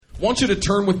I want you to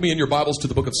turn with me in your Bibles to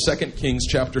the book of 2 Kings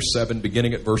chapter 7,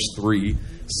 beginning at verse 3.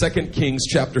 2 Kings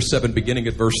chapter 7, beginning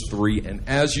at verse 3. And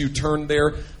as you turn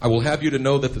there, I will have you to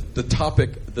know that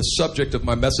the subject of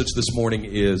my message this morning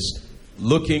is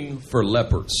looking for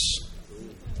lepers.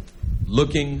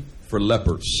 Looking for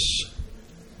lepers.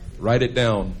 Write it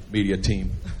down, media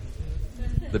team.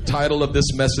 The title of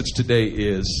this message today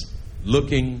is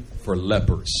Looking for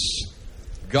Lepers.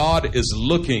 God is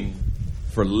looking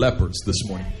for lepers this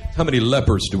morning. How many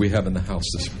lepers do we have in the house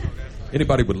this morning?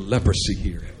 Anybody with leprosy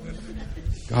here?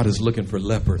 God is looking for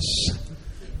lepers.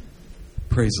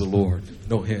 Praise the Lord.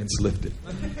 No hands lifted.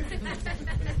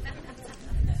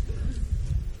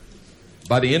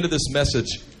 By the end of this message,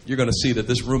 you're going to see that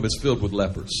this room is filled with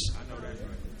lepers.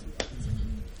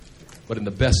 But in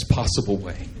the best possible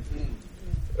way.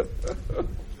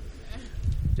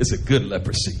 It's a good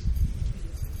leprosy.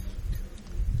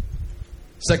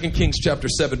 2 Kings chapter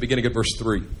 7, beginning at verse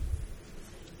 3.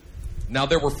 Now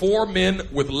there were 4 men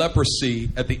with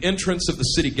leprosy at the entrance of the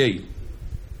city gate.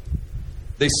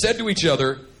 They said to each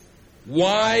other,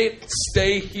 "Why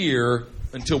stay here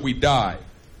until we die?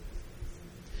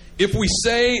 If we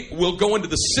say we'll go into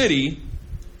the city,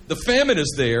 the famine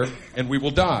is there and we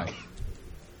will die.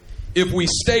 If we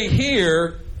stay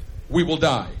here, we will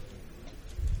die.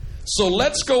 So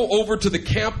let's go over to the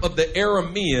camp of the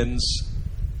Arameans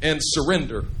and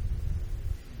surrender.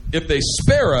 If they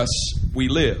spare us, we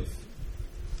live.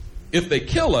 If they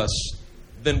kill us,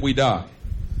 then we die."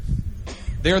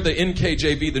 There, the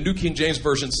NKJV, the New King James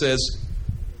Version says,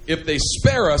 "If they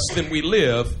spare us, then we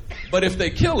live. But if they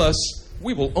kill us,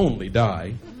 we will only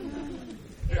die."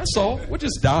 That's all. We'll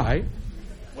just die.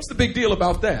 What's the big deal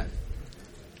about that?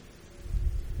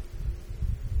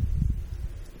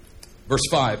 Verse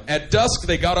 5. At dusk,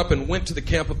 they got up and went to the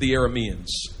camp of the Arameans.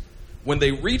 When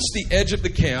they reached the edge of the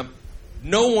camp,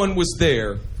 no one was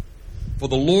there, for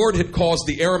the Lord had caused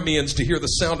the Arameans to hear the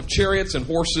sound of chariots and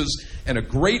horses and a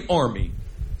great army,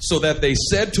 so that they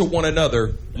said to one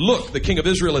another, "Look, the king of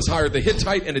Israel has hired the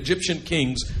Hittite and Egyptian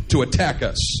kings to attack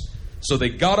us." So they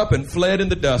got up and fled in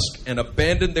the dusk and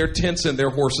abandoned their tents and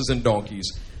their horses and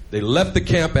donkeys. They left the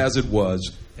camp as it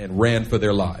was and ran for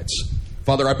their lives.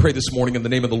 Father, I pray this morning in the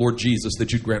name of the Lord Jesus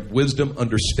that you'd grant wisdom,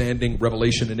 understanding,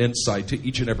 revelation, and insight to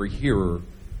each and every hearer.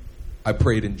 I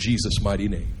pray it in Jesus' mighty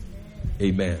name.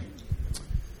 Amen.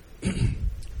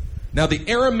 Now, the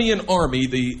Aramean army,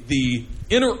 the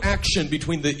interaction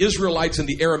between the Israelites and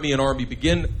the Aramean army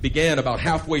began about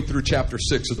halfway through chapter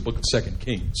 6 of the book of 2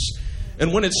 Kings.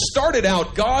 And when it started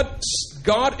out,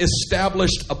 God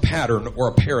established a pattern or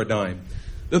a paradigm.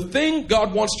 The thing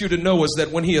God wants you to know is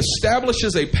that when He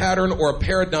establishes a pattern or a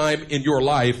paradigm in your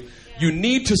life, you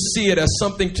need to see it as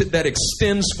something that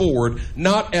extends forward,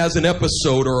 not as an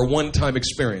episode or a one-time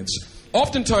experience.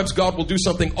 Oftentimes, God will do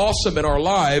something awesome in our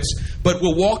lives, but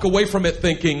we'll walk away from it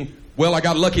thinking, well, I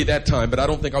got lucky that time, but I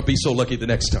don't think I'll be so lucky the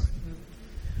next time.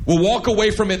 We'll walk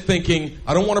away from it thinking,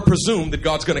 I don't want to presume that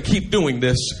God's going to keep doing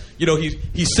this. You know,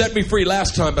 he set me free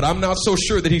last time, but I'm not so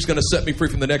sure that He's going to set me free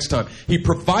from the next time. He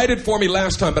provided for me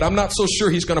last time, but I'm not so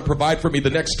sure He's going to provide for me the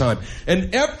next time.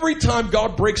 And every time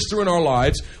God breaks through in our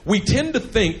lives, we tend to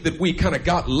think that we kind of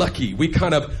got lucky. We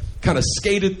kind of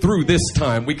skated through this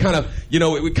time. It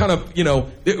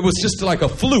was just like a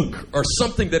fluke or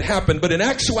something that happened. But in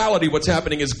actuality, what's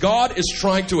happening is God is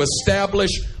trying to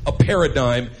establish a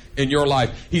paradigm in your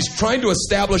life. He's trying to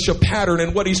establish a pattern.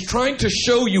 And what He's trying to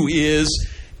show you is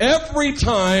every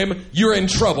time you're in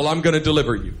trouble, I'm going to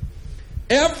deliver you.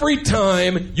 Every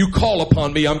time you call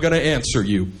upon me, I'm going to answer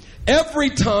you. Every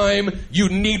time you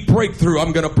need breakthrough,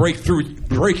 I'm going to break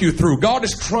you through. God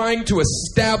is trying to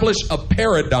establish a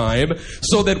paradigm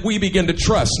so that we begin to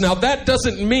trust. Now, that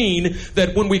doesn't mean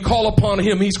that when we call upon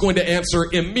Him, He's going to answer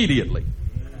immediately.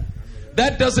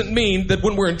 That doesn't mean that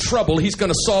when we're in trouble, He's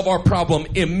going to solve our problem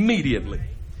immediately.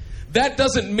 That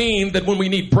doesn't mean that when we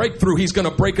need breakthrough, He's going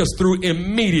to break us through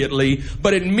immediately,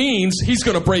 but it means He's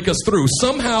going to break us through.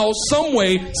 Somehow, some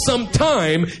way,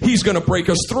 sometime, He's going to break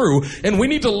us through. And we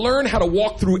need to learn how to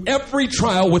walk through every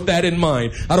trial with that in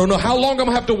mind. I don't know how long I'm going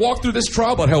to have to walk through this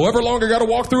trial, but however long I got to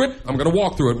walk through it, I'm going to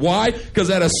walk through it. Why? Because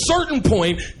at a certain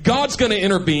point, God's going to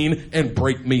intervene and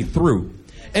break me through.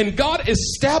 And God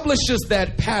establishes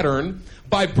that pattern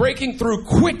by breaking through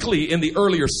quickly in the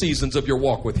earlier seasons of your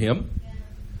walk with Him,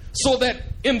 so that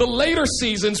in the later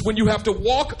seasons, when you have to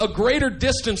walk a greater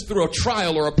distance through a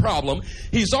trial or a problem,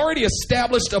 he's already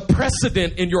established a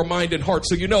precedent in your mind and heart.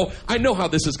 So you know, I know how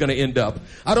this is going to end up.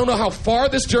 I don't know how far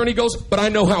this journey goes, but I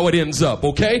know how it ends up,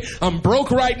 okay? I'm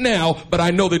broke right now, but I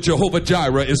know that Jehovah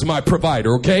Jireh is my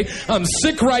provider, okay? I'm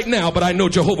sick right now, but I know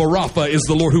Jehovah Rapha is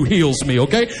the Lord who heals me,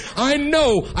 okay? I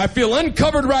know I feel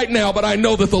uncovered right now, but I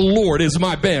know that the Lord is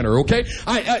my banner, okay?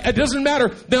 It doesn't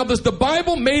matter. Now, the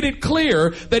Bible made it clear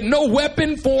that no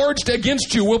weapon forged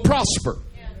against you will prosper.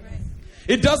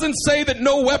 It doesn't say that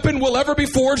no weapon will ever be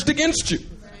forged against you.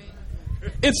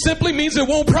 It simply means it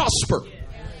won't prosper.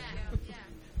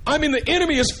 I mean, the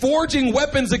enemy is forging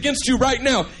weapons against you right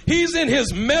now. He's in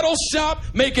his metal shop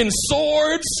making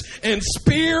swords and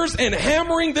spears and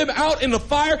hammering them out in the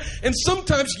fire. And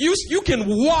sometimes you can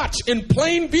watch in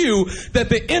plain view that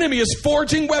the enemy is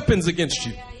forging weapons against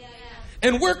you.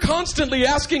 And we're constantly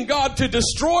asking God to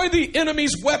destroy the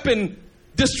enemy's weapon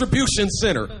distribution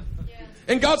center.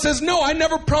 And God says, no, I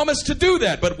never promised to do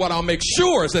that. But what I'll make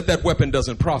sure is that that weapon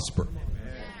doesn't prosper.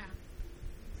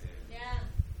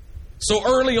 So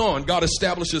early on, God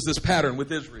establishes this pattern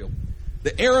with Israel.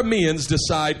 The Arameans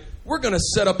decide, we're going to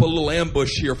set up a little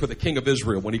ambush here for the king of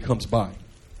Israel when he comes by.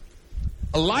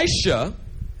 Elisha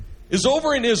is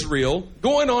over in Israel,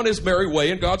 going on his merry way,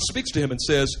 and God speaks to him and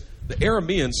says, the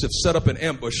Arameans have set up an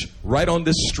ambush right on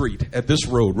this street, at this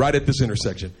road, right at this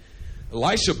intersection.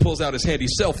 Elisha pulls out his handy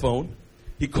cell phone.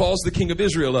 He calls the king of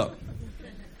Israel up.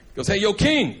 He goes, hey, yo,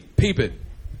 king, peep it.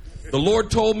 The Lord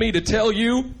told me to tell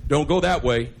you, don't go that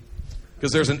way,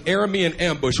 because there's an Aramean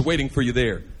ambush waiting for you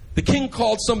there. The king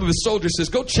called some of his soldiers, says,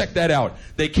 go check that out.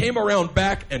 They came around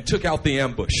back and took out the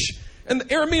ambush. And the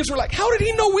Arameans were like, how did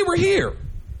he know we were here?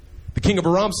 The king of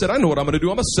Aram said, I know what I'm going to do.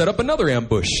 I'm going to set up another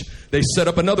ambush. They set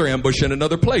up another ambush in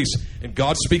another place. And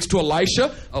God speaks to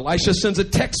Elisha. Elisha sends a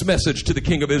text message to the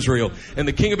king of Israel. And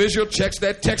the king of Israel checks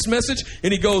that text message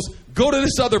and he goes, go to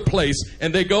this other place.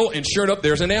 And they go, and sure enough,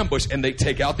 there's an ambush. And they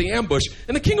take out the ambush.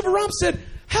 And the king of Aram said,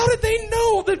 how did they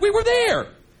know that we were there?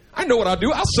 I know what I'll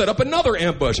do. I'll set up another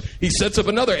ambush. He sets up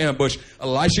another ambush.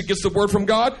 Elisha gets the word from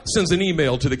God, sends an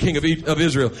email to the king of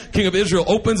Israel. King of Israel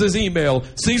opens his email,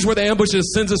 sees where the ambush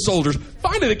is, sends his soldiers.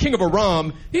 Finally, the king of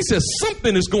Aram, he says,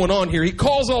 something is going on here. He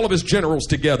calls all of his generals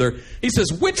together. He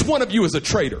says, which one of you is a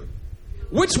traitor?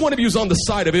 Which one of you is on the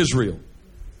side of Israel?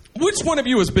 Which one of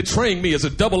you is betraying me as a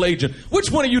double agent? Which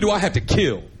one of you do I have to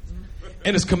kill?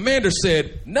 And his commander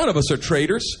said, none of us are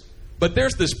traitors. But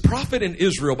there's this prophet in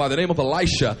Israel by the name of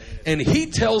Elisha, and he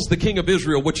tells the king of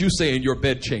Israel what you say in your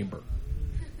bedchamber.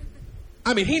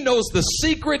 I mean, he knows the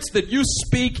secrets that you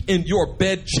speak in your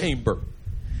bedchamber.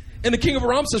 And the king of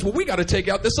Aram says, well, we got to take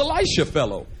out this Elisha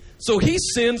fellow. So he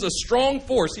sends a strong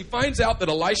force. He finds out that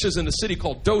Elisha's in a city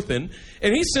called Dothan,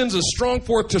 and he sends a strong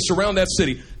force to surround that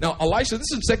city. Now, Elisha,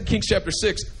 this is in 2 Kings chapter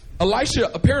 6.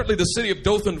 Elisha, apparently the city of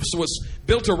Dothan was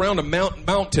built around a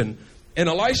mountain. And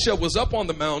Elisha was up on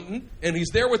the mountain, and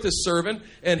he's there with his servant,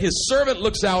 and his servant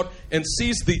looks out and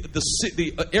sees the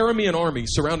Aramean army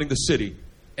surrounding the city,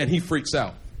 and he freaks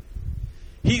out.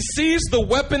 He sees the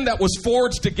weapon that was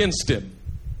forged against him,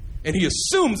 and he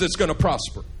assumes it's going to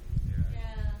prosper.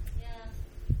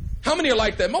 How many are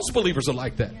like that? Most believers are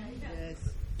like that.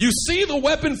 You see the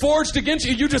weapon forged against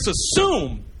you, you just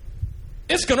assume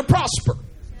it's going to prosper.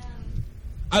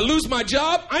 I lose my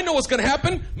job. I know what's going to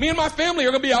happen. Me and my family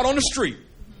are going to be out on the street.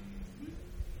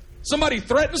 Somebody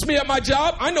threatens me at my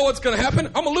job. I know what's going to happen.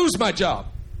 I'm going to lose my job.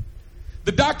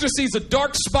 The doctor sees a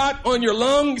dark spot on your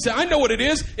lung. He says, I know what it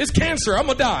is. It's cancer. I'm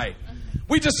going to die.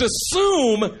 We just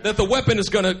assume that the weapon is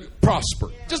going to prosper.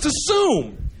 Just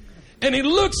assume. And he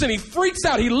looks and he freaks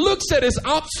out. He looks at his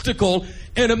obstacle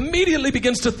and immediately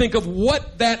begins to think of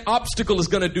what that obstacle is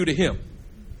going to do to him.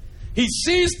 He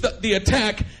sees the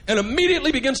attack and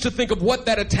immediately begins to think of what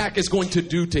that attack is going to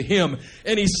do to him.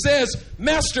 And he says,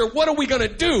 Master, what are we going to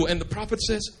do? And the prophet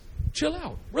says, chill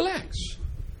out, relax.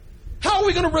 How are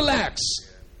we going to relax?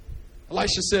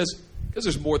 Elisha says, because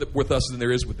there's more with us than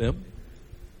there is with them.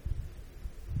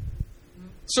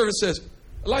 Servant says,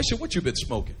 Elisha, what you been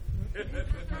smoking?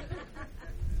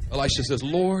 Elisha says,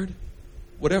 Lord,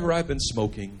 whatever I've been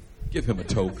smoking, give him a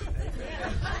toke.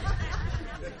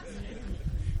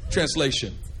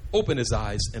 Translation, open his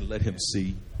eyes and let him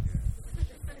see.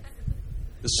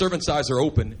 The servant's eyes are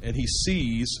open and he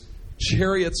sees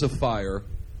chariots of fire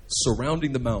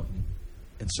surrounding the mountain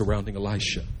and surrounding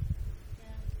Elisha.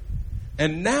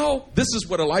 And now this is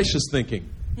what Elisha's thinking.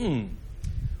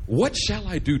 What shall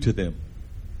I do to them?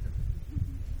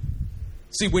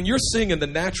 See, when you're seeing in the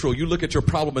natural, you look at your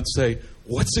problem and say,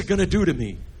 what's it going to do to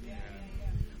me?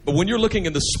 But when you're looking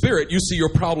in the spirit, you see your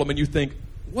problem and you think,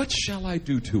 what shall I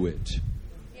do to it?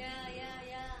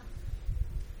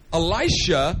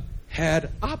 Elisha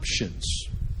had options.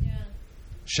 Yeah.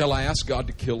 Shall I ask God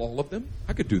to kill all of them?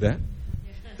 I could do that.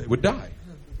 They would die.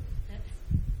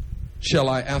 Shall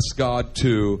I ask God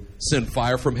to send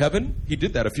fire from heaven? He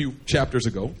did that a few chapters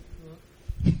ago.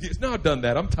 He's not done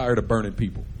that. I'm tired of burning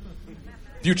people.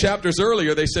 A few chapters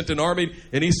earlier, they sent an army,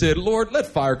 and he said, Lord, let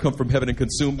fire come from heaven and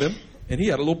consume them. And he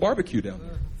had a little barbecue down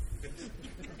there.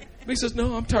 But he says,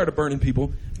 no, I'm tired of burning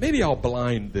people. Maybe I'll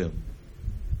blind them.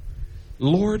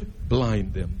 Lord,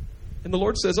 blind them. And the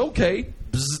Lord says, okay.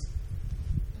 Bzz.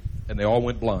 And they all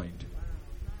went blind.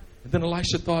 And then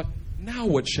Elisha thought, now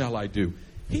what shall I do?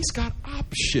 He's got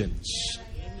options.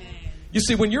 You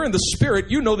see, when you're in the Spirit,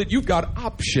 you know that you've got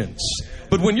options.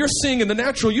 But when you're seeing in the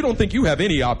natural, you don't think you have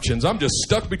any options. I'm just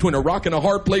stuck between a rock and a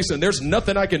hard place, and there's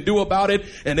nothing I can do about it,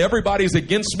 and everybody's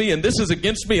against me, and this is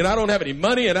against me, and I don't have any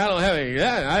money, and I don't have any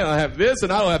that, and I don't have this,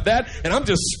 and I don't have that, and I'm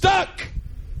just stuck.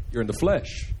 You're in the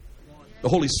flesh. The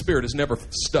Holy Spirit is never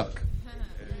stuck.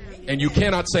 And you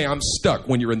cannot say, I'm stuck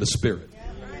when you're in the Spirit.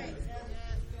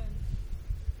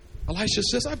 Elisha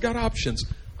says, I've got options.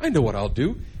 I know what I'll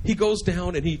do. He goes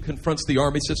down and he confronts the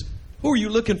army. Says, who are you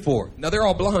looking for? Now they're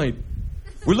all blind.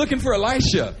 We're looking for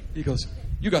Elisha. He goes,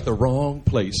 you got the wrong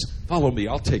place. Follow me.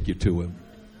 I'll take you to him.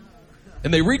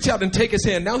 And they reach out and take his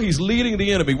hand. Now he's leading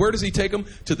the enemy. Where does he take them?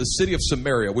 To the city of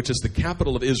Samaria, which is the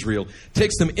capital of Israel.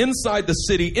 Takes them inside the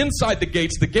city, inside the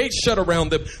gates. The gates shut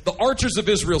around them. The archers of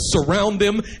Israel surround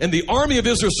them. And the army of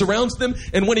Israel surrounds them.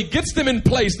 And when he gets them in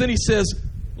place, then he says,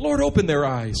 Lord, open their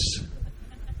eyes.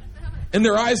 And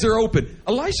their eyes are open.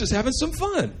 Elisha's having some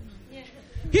fun.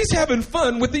 He's having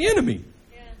fun with the enemy.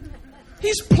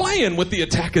 He's playing with the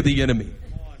attack of the enemy.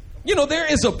 You know,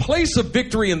 there is a place of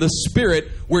victory in the Spirit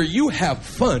where you have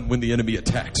fun when the enemy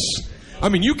attacks. I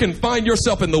mean, you can find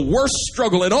yourself in the worst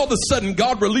struggle, and all of a sudden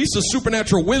God releases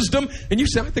supernatural wisdom, and you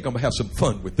say, I think I'm going to have some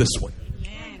fun with this one.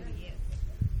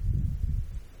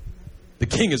 The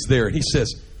king is there, and he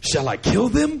says, shall I kill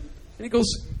them? And he goes,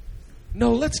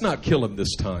 no, let's not kill them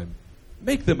this time.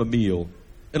 Make them a meal,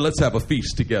 and let's have a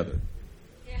feast together.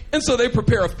 Yeah. And so they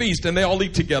prepare a feast, and they all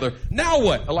eat together. Now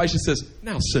what? Elisha says,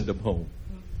 now send them home.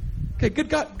 Okay,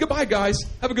 goodbye, guys.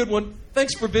 Have a good one.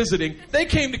 Thanks for visiting. They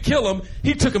came to kill him.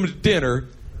 He took them to dinner,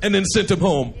 and then sent them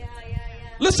home. Yeah.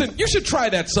 Listen, you should try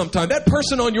that sometime. That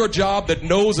person on your job that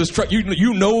knows is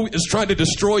is trying to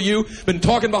destroy you, been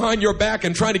talking behind your back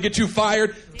and trying to get you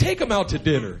fired. Take them out to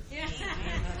dinner. Yeah.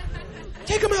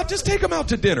 Take them out. Just take them out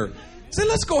to dinner. Say,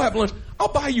 let's go have lunch.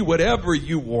 I'll buy you whatever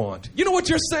you want. You know what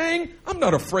you're saying? I'm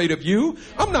not afraid of you.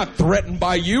 I'm not threatened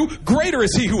by you. Greater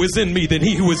is he who is in me than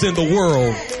he who is in the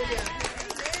world.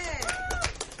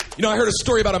 You know, I heard a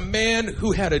story about a man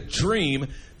who had a dream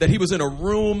that he was in a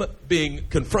room being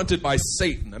confronted by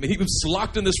Satan. I mean, he was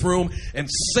locked in this room, and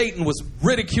Satan was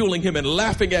ridiculing him and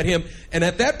laughing at him. And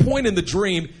at that point in the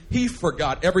dream, he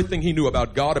forgot everything he knew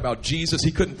about God, about Jesus.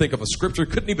 He couldn't think of a scripture,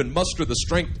 couldn't even muster the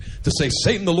strength to say,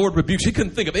 Satan, the Lord rebukes. He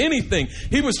couldn't think of anything.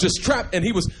 He was just trapped, and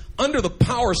he was under the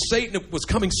power of Satan. It was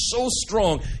coming so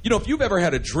strong. You know, if you've ever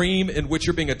had a dream in which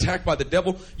you're being attacked by the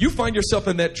devil, you find yourself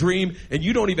in that dream, and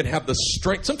you don't even have the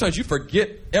strength. Sometimes you forget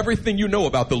everything you know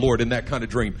about the Lord in that kind of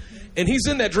dream. And he's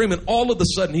in that dream, and all of a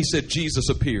sudden, he said, Jesus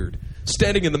appeared,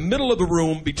 standing in the middle of the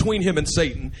room between him and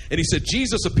Satan. And he said,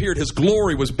 Jesus appeared, his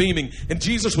glory was beaming, and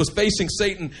Jesus was facing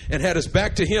Satan and had his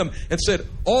back to him, and said,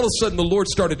 all of a sudden, the Lord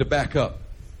started to back up.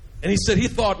 And he said, he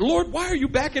thought, Lord, why are you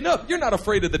backing up? You're not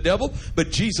afraid of the devil.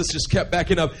 But Jesus just kept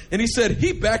backing up. And he said,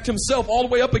 he backed himself all the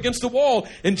way up against the wall.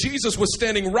 And Jesus was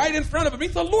standing right in front of him. He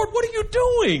thought, Lord, what are you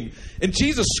doing? And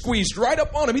Jesus squeezed right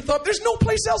up on him. He thought, there's no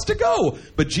place else to go.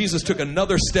 But Jesus took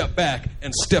another step back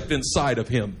and stepped inside of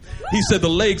him. He said the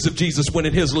legs of Jesus went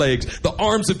in his legs. The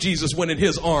arms of Jesus went in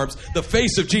his arms. The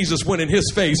face of Jesus went in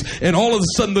his face. And all of a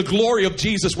sudden, the glory of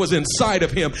Jesus was inside of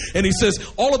him. And he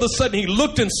says, all of a sudden, he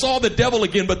looked and saw the devil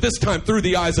again, but this time through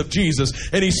the eyes of Jesus.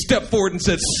 And he stepped forward and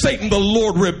said, Satan, the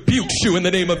Lord rebukes you in the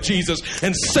name of Jesus.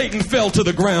 And Satan fell to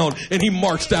the ground, and he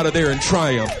marched out of there in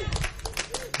triumph.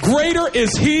 Greater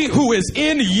is he who is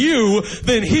in you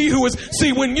than he who is...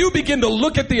 See, when you begin to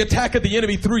look at the attack of the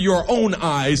enemy through your own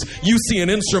eyes, you see an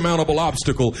insurmountable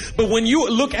obstacle. But when you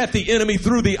look at the enemy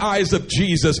through the eyes of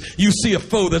Jesus, you see a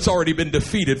foe that's already been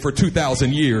defeated for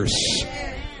 2,000 years.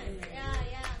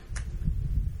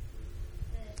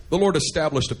 The Lord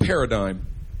established a paradigm,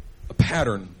 a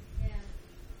pattern.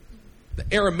 The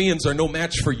Arameans are no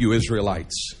match for you,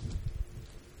 Israelites.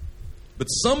 But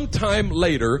sometime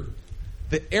later,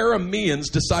 the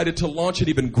Arameans decided to launch an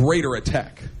even greater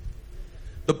attack.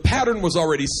 The pattern was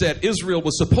already set. Israel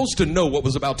was supposed to know what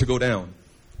was about to go down.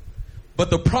 But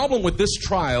the problem with this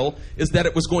trial is that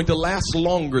it was going to last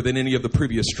longer than any of the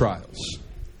previous trials.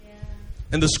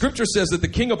 And the scripture says that the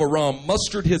king of Aram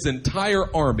mustered his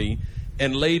entire army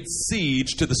and laid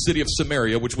siege to the city of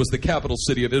Samaria, which was the capital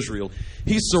city of Israel.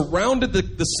 He surrounded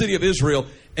the city of Israel,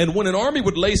 and when an army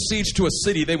would lay siege to a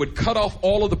city, they would cut off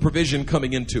all of the provision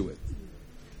coming into it.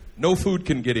 No food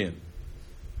can get in.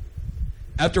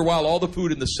 After a while, all the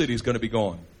food in the city is going to be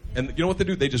gone. And you know what they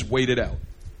do? They just wait it out.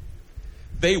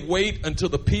 They wait until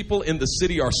the people in the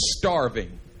city are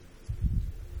starving,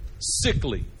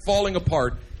 sickly, falling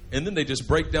apart, and then they just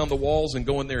break down the walls and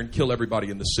go in there and kill everybody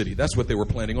in the city. That's what they were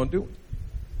planning on doing.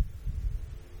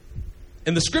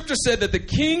 And the scripture said that the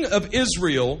king of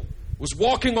Israel was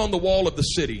walking on the wall of the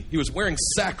city. He was wearing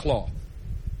sackcloth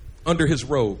under his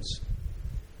robes.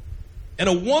 And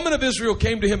a woman of Israel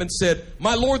came to him and said,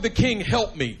 "My lord the king,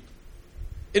 help me."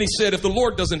 And he said, "If the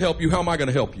Lord doesn't help you, how am I going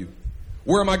to help you?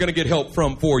 Where am I going to get help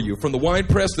from for you? From the wine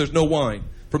press, there's no wine.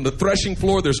 From the threshing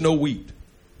floor, there's no wheat.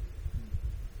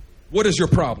 What is your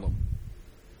problem?"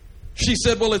 She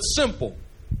said, "Well, it's simple."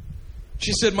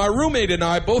 She said, "My roommate and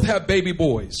I both have baby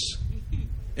boys.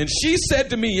 And she said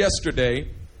to me yesterday,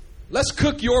 'Let's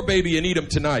cook your baby and eat him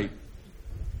tonight.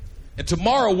 And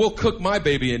tomorrow we'll cook my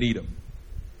baby and eat him.'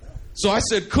 So I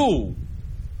said, 'Cool.'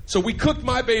 So we cooked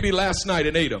my baby last night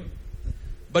and ate him.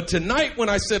 But tonight when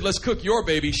I said, 'Let's cook your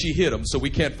baby,' she hid him, so we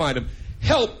can't find him.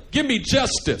 Help, give me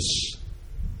justice."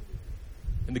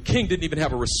 And the king didn't even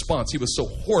have a response. He was so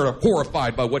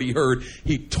horrified by what he heard.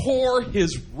 He tore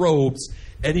his robes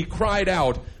and he cried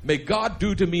out, "May God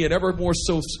do to me and ever more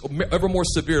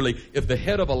severely if the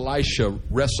head of Elisha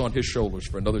rests on his shoulders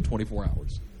for another 24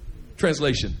 hours.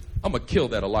 Translation, I'm going to kill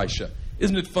that Elisha.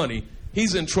 Isn't it funny?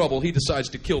 He's in trouble. He decides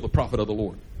to kill the prophet of the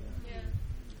Lord. Yeah.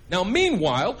 Now,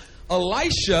 meanwhile,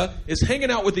 Elisha is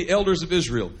hanging out with the elders of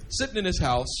Israel, sitting in his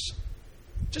house,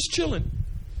 just chilling.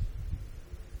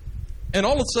 And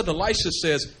all of a sudden, Elisha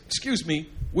says, "Excuse me,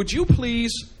 would you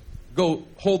please go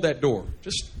hold that door?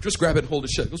 Just grab it and hold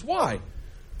it shut." He goes, "Why?"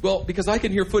 "Well, because I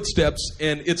can hear footsteps,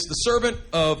 and it's the servant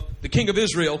of the king of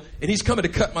Israel, and he's coming to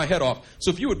cut my head off.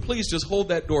 So if you would please just hold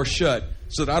that door shut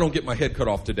so that I don't get my head cut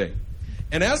off today."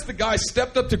 And as the guy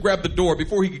stepped up to grab the door,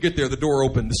 before he could get there, the door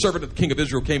opened. The servant of the king of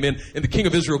Israel came in, and the king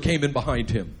of Israel came in behind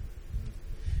him.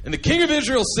 And the king of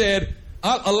Israel said,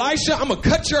 "Elisha, I'm going to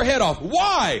cut your head off."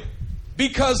 "Why?"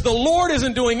 "Because the Lord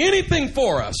isn't doing anything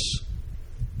for us."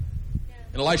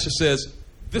 And Elisha says,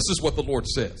 "This is what the Lord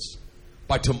says.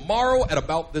 By tomorrow at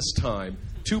about this time,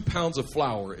 2 pounds of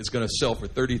flour is going to sell for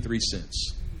 33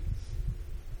 cents.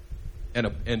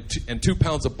 And 2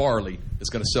 pounds of barley is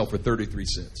going to sell for 33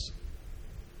 cents.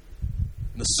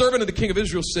 And the servant of the king of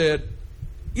Israel said,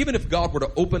 "Even if God were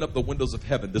to open up the windows of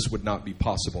heaven, this would not be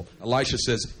possible." Elisha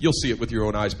says, "You'll see it with your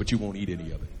own eyes, but you won't eat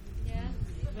any of it." Yeah.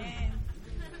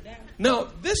 Now,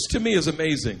 this to me is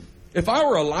amazing. If I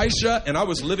were Elisha and I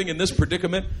was living in this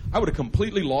predicament, I would have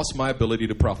completely lost my ability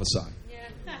to prophesy.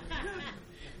 Yeah.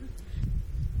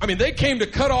 I mean, they came to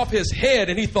cut off his head,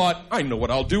 and he thought, "I know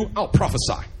what I'll do. I'll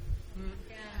prophesy."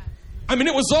 I mean,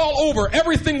 it was all over.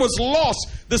 Everything was lost.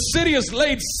 The city is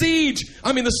laid siege.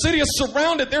 I mean, the city is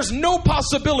surrounded. There's no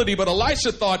possibility. But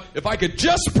Elisha thought, if I could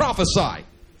just prophesy,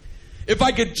 if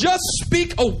I could just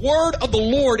speak a word of the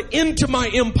Lord into my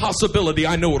impossibility,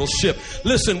 I know it'll shift.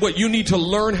 Listen, what you need to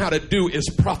learn how to do is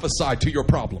prophesy to your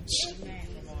problems.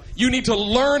 You need to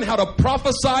learn how to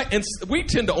prophesy. And we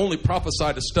tend to only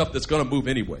prophesy to stuff that's going to move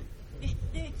anyway.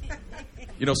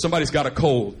 You know, somebody's got a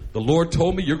cold. The Lord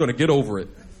told me you're going to get over it.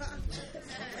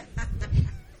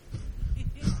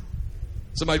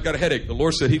 Somebody's got a headache. The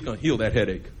Lord said he's going to heal that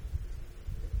headache.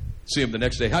 See him the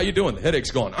next day. "How you doing?" "The headache's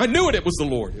gone." "I knew it. It was the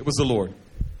Lord. It was the Lord."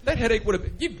 That headache would have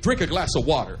been, you drink a glass of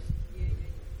water.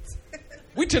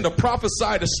 We tend to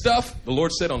prophesy to stuff. The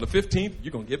Lord said on the 15th,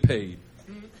 you're going to get paid.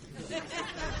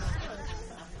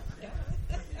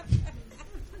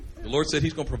 The Lord said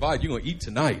he's going to provide. You're going to eat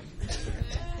tonight.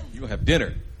 You're going to have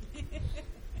dinner.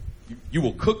 You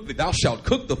will cook. Thou shalt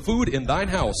cook the food in thine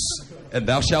house, and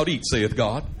thou shalt eat, saith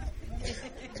God.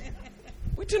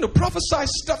 We tend to prophesy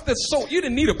stuff that's so... You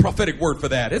didn't need a prophetic word for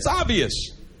that. It's obvious.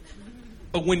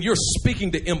 But when you're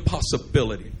speaking to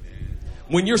impossibility,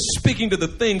 when you're speaking to the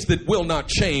things that will not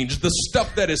change, the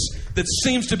stuff that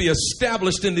seems to be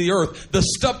established in the earth, the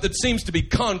stuff that seems to be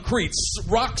concrete,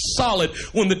 rock solid,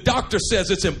 when the doctor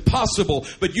says it's impossible,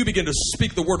 but you begin to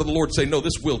speak the word of the Lord, say, "No,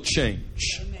 this will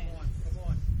change." Amen.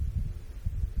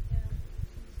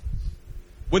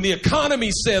 When the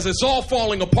economy says it's all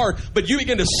falling apart, but you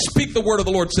begin to speak the word of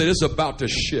the Lord, say it's about to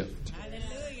shift.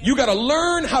 Hallelujah. You got to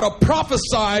learn how to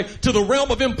prophesy to the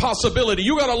realm of impossibility.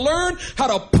 You got to learn how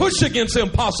to push against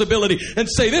impossibility and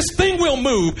say this thing will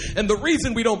move. And the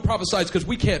reason we don't prophesy is because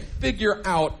we can't figure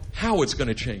out how it's going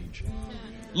to change.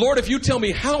 Lord, if you tell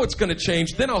me how it's going to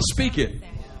change, then I'll speak it.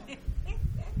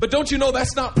 But don't you know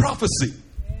that's not prophecy?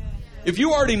 If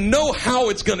you already know how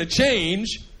it's going to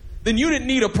change, then you didn't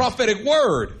need a prophetic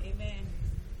word.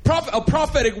 A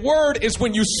prophetic word is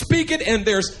when you speak it and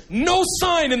there's no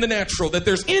sign in the natural that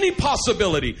there's any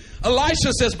possibility.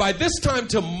 Elisha says by this time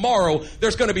tomorrow,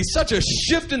 there's going to be such a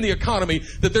shift in the economy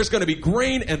that there's going to be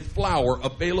grain and flour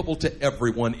available to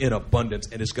everyone in abundance,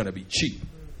 and it's going to be cheap.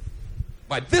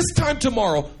 By this time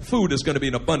tomorrow, food is going to be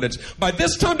in abundance. By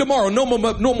this time tomorrow, no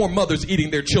more mothers eating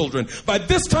their children. By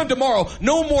this time tomorrow,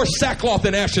 no more sackcloth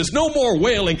and ashes, no more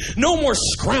wailing, no more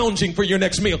scrounging for your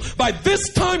next meal. By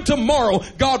this time tomorrow,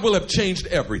 God will have changed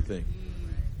everything.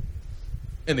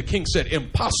 And the king said,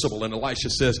 impossible. And Elisha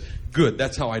says, good,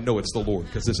 that's how I know it's the Lord,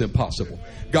 because it's impossible.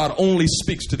 God only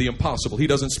speaks to the impossible. He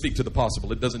doesn't speak to the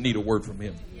possible. It doesn't need a word from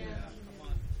him.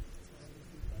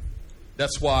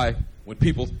 That's why when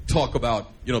people talk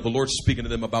about, the Lord speaking to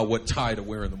them about what tie to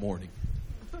wear in the morning,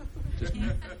 just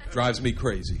drives me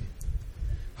crazy.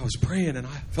 I was praying and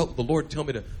I felt the Lord tell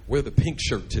me to wear the pink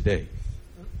shirt today.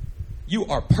 You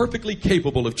are perfectly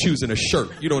capable of choosing a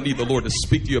shirt. You don't need the Lord to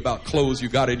speak to you about clothes you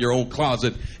got in your own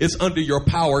closet. It's under your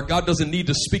power. God doesn't need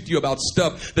to speak to you about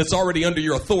stuff that's already under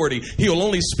your authority. He'll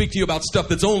only speak to you about stuff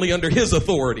that's only under his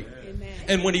authority.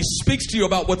 And when he speaks to you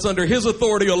about what's under his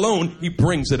authority alone, he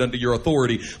brings it under your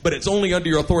authority. But it's only under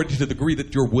your authority to the degree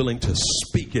that you're willing to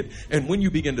speak it. And when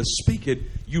you begin to speak it,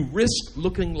 you risk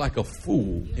looking like a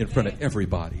fool in front of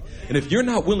everybody. And if you're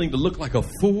not willing to look like a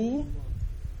fool,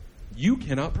 you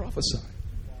cannot prophesy.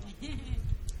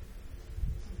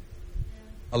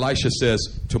 Elisha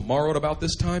says, tomorrow at about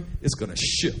this time, it's going to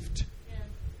shift.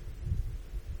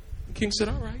 The king said,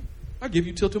 all right, I'll give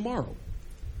you till tomorrow.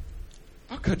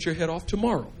 I'll cut your head off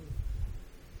tomorrow.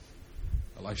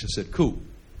 Elisha said, cool.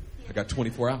 I got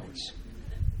 24 hours.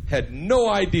 Had no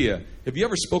idea. Have you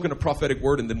ever spoken a prophetic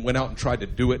word and then went out and tried to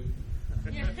do it?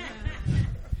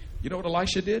 You know what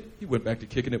Elisha did? He went back to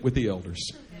kicking it with the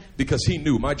elders. Because he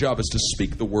knew my job is to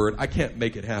speak the word. I can't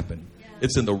make it happen.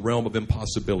 It's in the realm of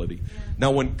impossibility.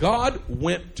 Now, when God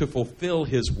went to fulfill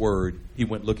his word, he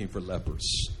went looking for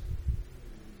lepers.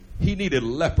 He needed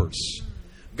lepers.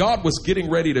 God was getting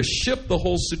ready to shift the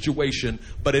whole situation,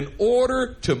 but in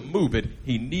order to move it,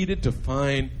 he needed to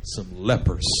find some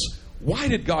lepers. Why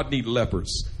did God need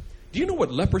lepers? Do you know what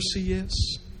leprosy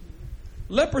is?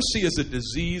 Leprosy is a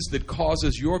disease that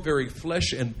causes your very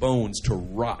flesh and bones to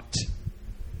rot.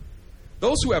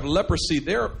 Those who have leprosy,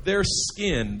 their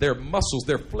skin, their muscles,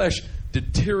 their flesh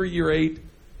deteriorate,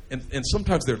 and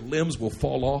sometimes their limbs will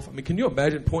fall off. I mean, can you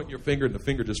imagine pointing your finger and the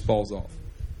finger just falls off?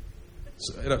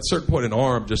 So at a certain point, an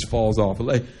arm just falls off.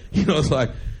 It's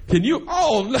like, can you?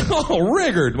 Oh no,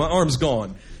 Rigard, my arm's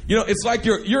gone. It's like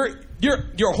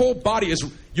your whole body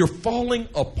you're falling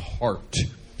apart.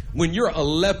 When you're a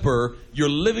leper, you're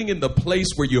living in the place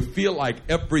where you feel like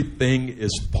everything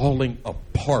is falling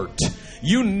apart.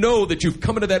 You know that you've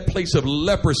come into that place of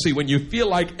leprosy when you feel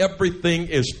like everything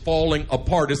is falling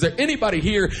apart. Is there anybody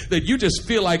here that you just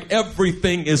feel like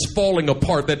everything is falling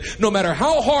apart? That no matter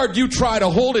how hard you try to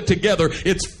hold it together,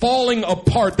 it's falling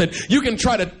apart. That you can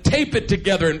try to tape it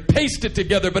together and paste it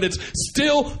together, but it's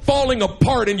still falling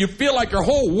apart and you feel like your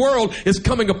whole world is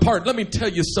coming apart. Let me tell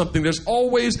you something. There's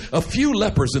always a few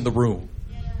lepers in the room.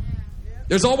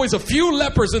 There's always a few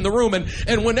lepers in the room.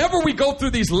 And whenever we go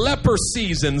through these leper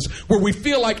seasons where we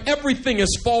feel like everything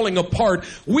is falling apart,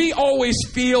 we always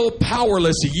feel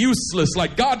powerless, useless,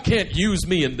 like God can't use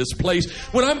me in this place.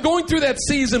 When I'm going through that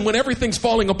season when everything's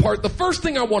falling apart, the first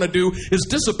thing I want to do is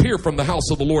disappear from the house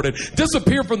of the Lord and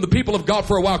disappear from the people of God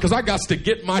for a while, because I got to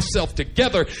get myself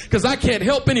together, because I can't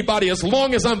help anybody as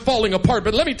long as I'm falling apart.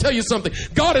 But let me tell you something.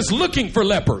 God is looking for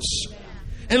lepers.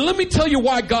 And let me tell you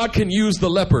why God can use the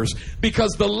lepers.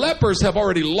 Because the lepers have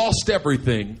already lost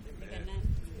everything.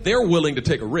 They're willing to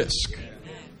take a risk.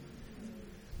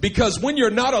 Because when you're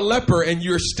not a leper and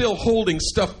you're still holding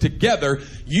stuff together,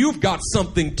 you've got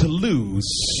something to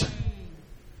lose.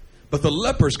 But the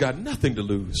lepers got nothing to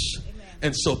lose.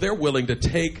 And so they're willing to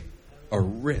take a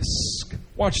risk.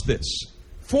 Watch this.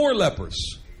 4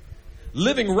 lepers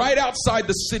living right outside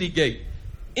the city gate,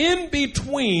 in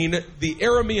between the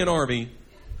Aramean army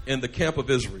and the camp of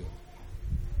Israel.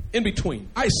 In between,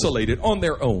 isolated on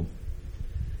their own.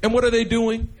 And what are they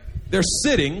doing? They're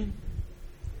sitting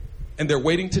and they're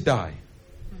waiting to die.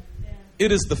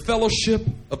 It is the fellowship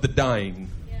of the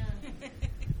dying.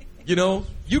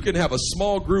 You can have a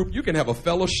small group, you can have a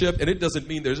fellowship, and it doesn't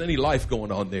mean there's any life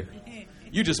going on there.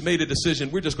 You just made a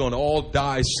decision, we're just going to all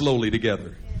die slowly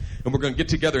together. And we're going to get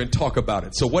together and talk about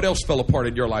it. So what else fell apart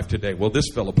in your life today? Well, this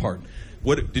fell apart.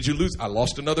 What did you lose? I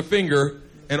lost another finger.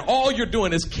 And all you're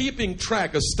doing is keeping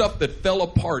track of stuff that fell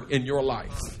apart in your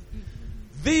life.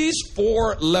 These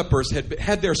 4 lepers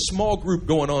had their small group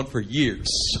going on for years.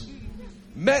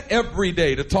 Met every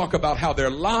day to talk about how their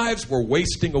lives were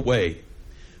wasting away.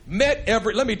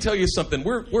 Let me tell you something.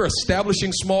 We're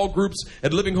establishing small groups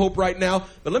at Living Hope right now.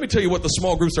 But let me tell you what the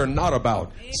small groups are not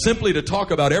about. Simply to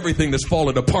talk about everything that's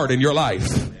fallen apart in your life.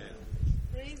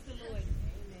 Praise the Lord.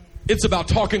 It's about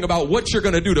talking about what you're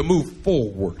going to do to move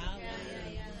forward.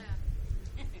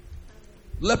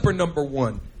 Leper number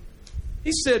 1.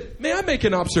 He said, may I make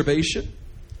an observation?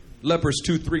 Lepers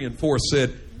 2, 3, and 4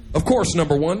 said, of course,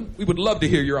 number 1, we would love to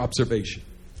hear your observation.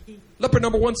 Leper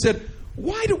number 1 said,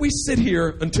 why do we sit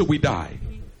here until we die?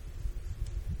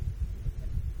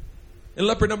 And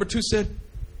leper number 2 said,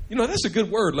 that's a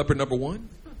good word, leper number 1.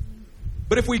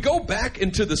 But if we go back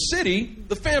into the city,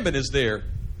 the famine is there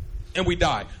and we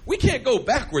die. We can't go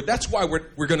backward. That's why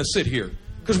we're going to sit here.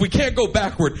 Because we can't go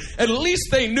backward. At least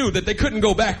they knew that they couldn't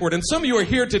go backward. And some of you are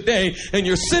here today and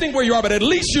you're sitting where you are, but at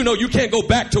least you know you can't go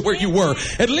back to where you were.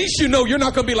 At least you know you're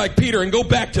not going to be like Peter and go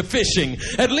back to fishing.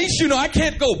 At least you know I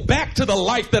can't go back to the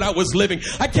life that I was living.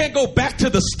 I can't go back to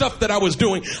the stuff that I was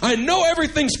doing. I know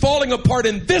everything's falling apart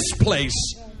in this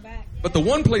place, but the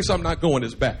one place I'm not going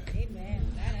is back.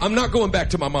 I'm not going back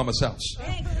to my mama's house.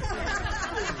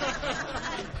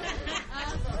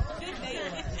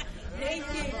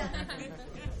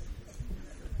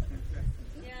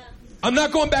 I'm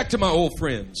not going back to my old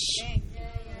friends.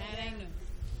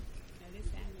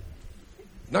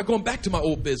 Not going back to my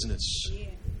old business.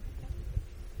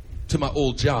 To my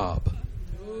old job.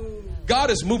 God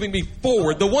is moving me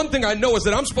forward. The one thing I know is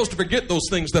that I'm supposed to forget those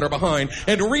things that are behind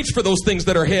and reach for those things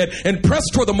that are ahead and press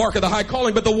toward the mark of the high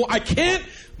calling. But I can't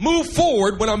move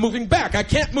forward when I'm moving back. I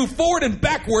can't move forward and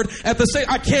backward at the same.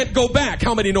 I can't go back.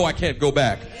 How many know I can't go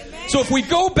back? So if we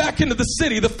go back into the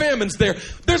city, the famine's there.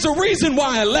 There's a reason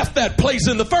why I left that place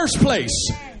in the first place.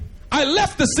 I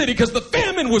left the city because the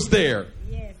famine was there.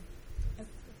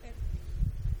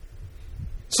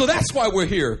 So that's why we're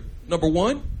here. Number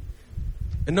 1.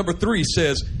 And number 3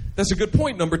 says, that's a good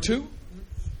point, number 2.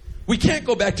 We can't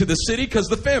go back to the city because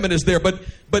the famine is there.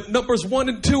 But numbers 1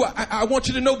 and 2, I want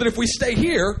you to know that if we stay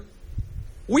here,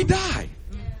 we die.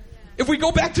 If we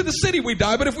go back to the city, we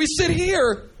die. But if we sit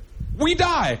here, we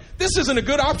die. This isn't a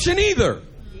good option either.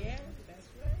 Yeah, that's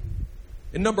right.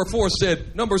 And number 4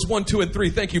 said, numbers 1, 2, and 3,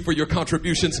 thank you for your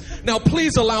contributions. Now,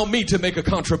 please allow me to make a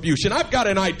contribution. I've got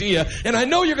an idea, and I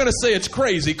know you're going to say it's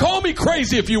crazy. Call me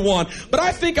crazy if you want. But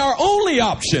I think our only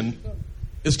option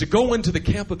is to go into the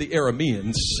camp of the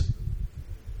Arameans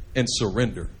and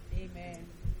surrender. Amen.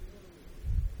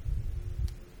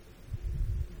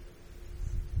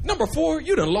 Number 4,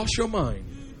 you done lost your mind.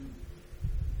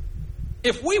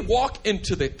 If we walk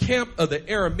into the camp of the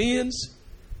Arameans,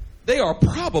 they are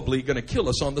probably going to kill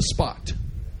us on the spot.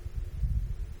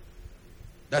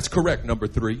 That's correct, number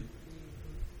 3.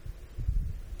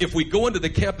 If we go into the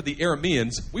camp of the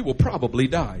Arameans, we will probably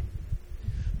die.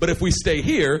 But if we stay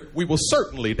here, we will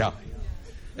certainly die.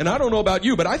 And I don't know about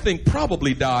you, but I think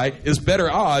probably die is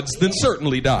better odds than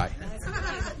certainly die.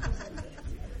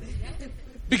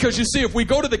 Because you see, if we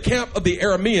go to the camp of the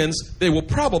Arameans, they will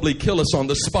probably kill us on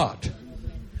the spot.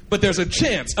 But there's a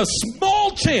chance, a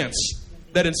small chance,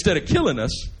 that instead of killing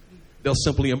us, they'll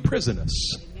simply imprison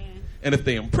us. And if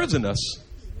they imprison us,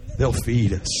 they'll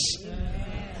feed us.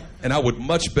 And I would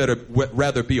much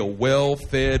rather be a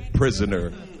well-fed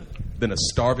prisoner than a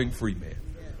starving free man.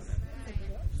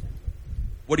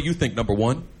 What do you think, number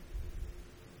 1?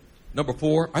 Number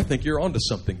 4, I think you're onto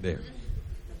something there.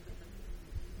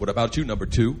 What about you, number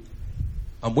 2?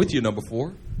 I'm with you, number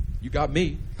 4. You got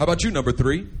me. How about you, number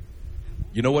 3?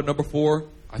 You know what, number 4?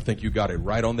 I think you got it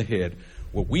right on the head.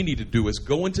 What we need to do is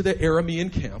go into the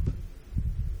Aramean camp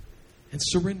and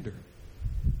surrender.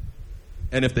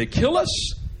 And if they kill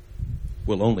us,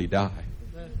 we'll only die.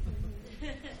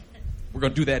 We're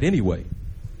going to do that anyway.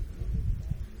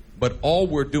 But all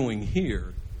we're doing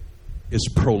here is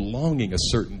prolonging a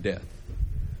certain death.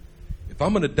 If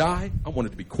I'm going to die, I want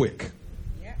it to be quick.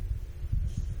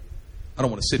 I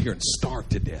don't want to sit here and starve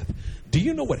to death. Do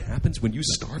you know what happens when you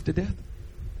starve to death?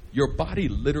 Your body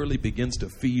literally begins to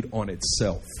feed on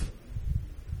itself.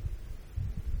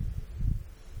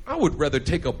 I would rather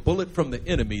take a bullet from the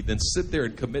enemy than sit there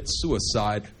and commit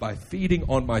suicide by feeding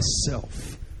on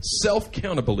myself.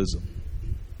 Self-cannibalism.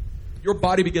 Your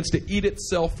body begins to eat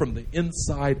itself from the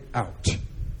inside out.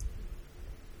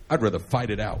 I'd rather fight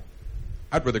it out.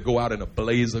 I'd rather go out in a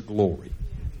blaze of glory.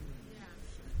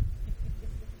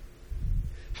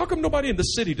 How come nobody in the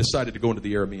city decided to go into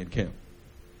the Aramean camp?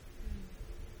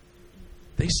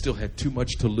 They still had too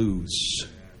much to lose.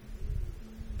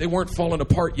 They weren't falling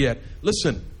apart yet.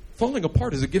 Listen, falling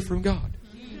apart is a gift from God.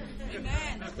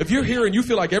 If you're here and you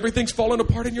feel like everything's falling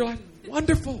apart in your life,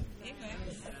 wonderful.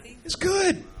 It's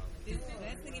good.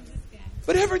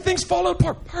 But everything's falling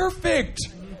apart. Perfect.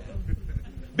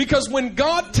 Because when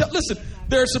God, listen,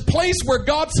 there's a place where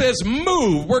God says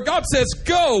move, where God says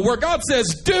go, where God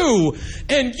says do,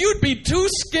 and you'd be too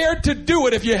scared to do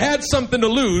it if you had something to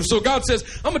lose. So God says,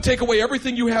 I'm going to take away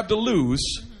everything you have to lose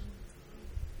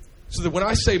so that when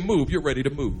I say move, you're ready to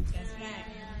move.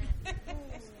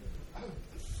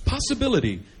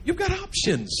 Possibility. You've got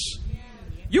options.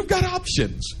 You've got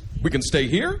options. We can stay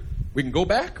here, we can go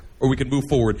back, or we can move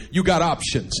forward. You got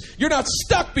options. You're not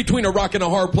stuck between a rock and a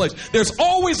hard place. There's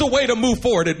always a way to move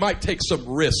forward. It might take some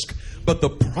risk. But the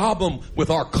problem with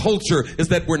our culture is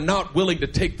that we're not willing to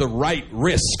take the right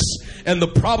risks. And the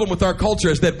problem with our culture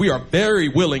is that we are very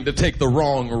willing to take the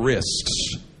wrong risks.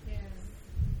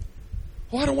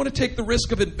 Oh, I don't want to take the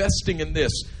risk of investing in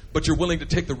this, but you're willing to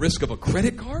take the risk of a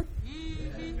credit card?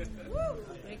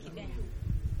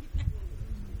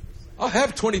 I'll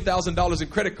have $20,000 in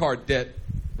credit card debt,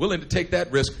 willing to take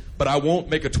that risk, but I won't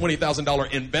make a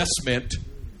 $20,000 investment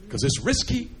because it's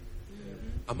risky.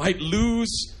 I might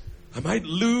lose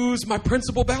my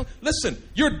principal balance. Listen,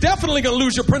 you're definitely going to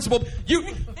lose your principal.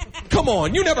 Come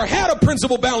on, you never had a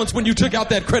principal balance when you took out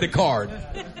that credit card.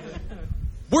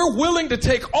 We're willing to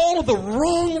take all of the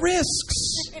wrong risks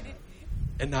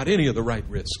and not any of the right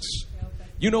risks.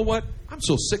 You know what? I'm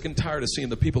so sick and tired of seeing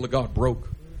the people of God broke.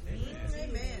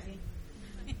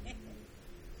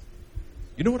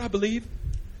 You know what I believe?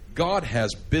 God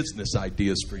has business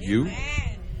ideas for you.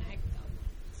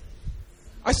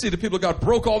 I see the people of God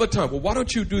broke all the time. Well, why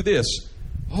don't you do this?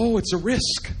 Oh, it's a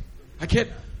risk. I can't.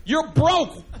 You're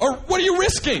broke. Or what are you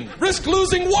risking? Risk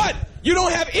losing what? You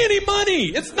don't have any money.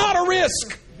 It's not a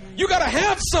risk. You got to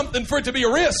have something for it to be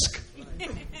a risk.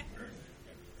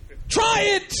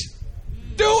 Try it.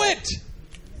 Do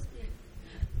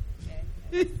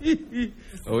it.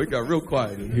 Oh, it got real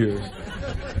quiet in here.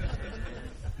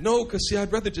 No, because see,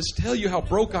 I'd rather just tell you how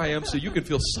broke I am so you can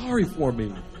feel sorry for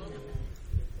me.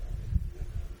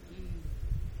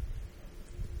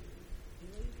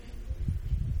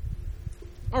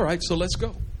 All right, so let's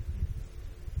go.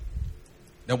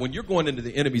 Now, when you're going into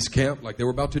the enemy's camp like they were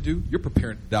about to do, you're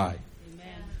preparing to die. Amen.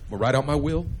 I'm going to write out my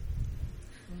will.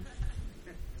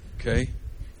 Okay.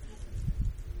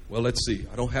 Well, let's see.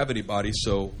 I don't have anybody,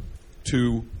 so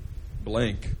to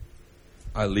blank,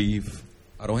 I leave.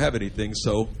 I don't have anything,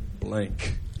 so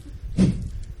blank.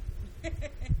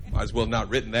 Might as well not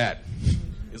written that.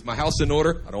 Is my house in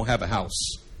order? I don't have a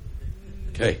house.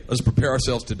 Okay, let's prepare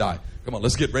ourselves to die. Come on,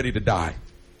 let's get ready to die.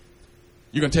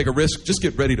 You're going to take a risk? Just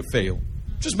get ready to fail.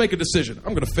 Just make a decision.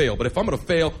 I'm going to fail, but if I'm going to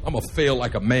fail, I'm going to fail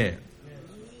like a man.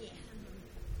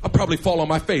 I'll probably fall on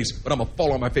my face, but I'm going to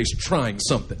fall on my face trying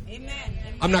something. Amen.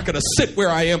 I'm not going to sit where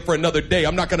I am for another day.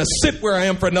 I'm not going to sit where I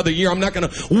am for another year. I'm not going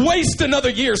to waste another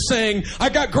year saying, I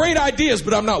got great ideas,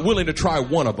 but I'm not willing to try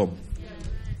one of them.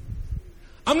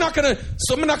 I'm not going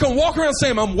to walk around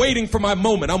saying, I'm waiting for my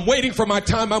moment. I'm waiting for my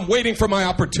time. I'm waiting for my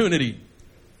opportunity.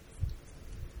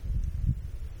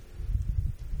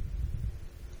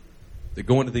 They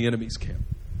go into the enemy's camp.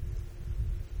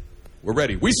 We're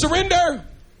ready. We surrender.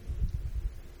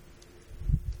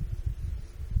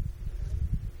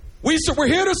 We're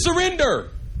here to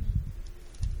surrender.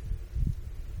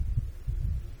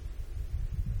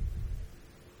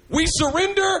 We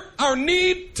surrender our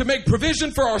need to make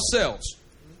provision for ourselves.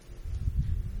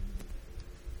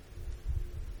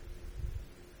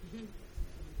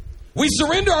 We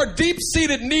surrender our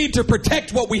deep-seated need to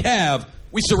protect what we have.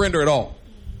 We surrender it all.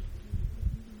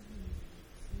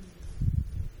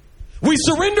 We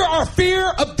surrender our fear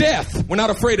of death. We're not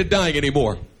afraid of dying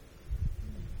anymore.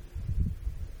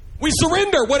 We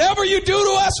surrender. Whatever you do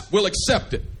to us, we'll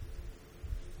accept it.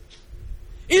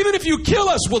 Even if you kill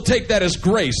us, we'll take that as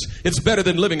grace. It's better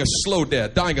than living a slow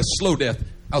death, dying a slow death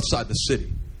outside the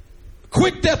city.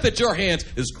 Quick death at your hands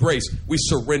is grace. We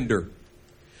surrender.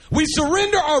 We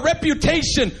surrender our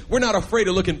reputation. We're not afraid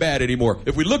of looking bad anymore.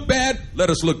 If we look bad,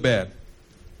 let us look bad.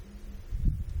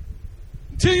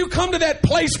 Until you come to that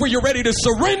place where you're ready to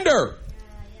surrender,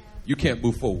 you can't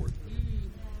move forward.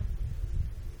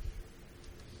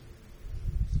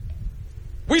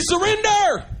 We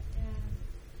surrender.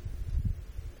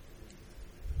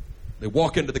 They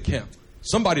walk into the camp.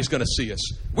 Somebody's going to see us.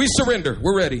 We surrender.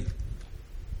 We're ready.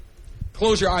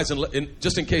 Close your eyes and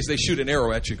just in case they shoot an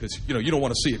arrow at you, because you don't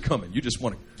want to see it coming. You just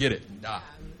want to get it and die.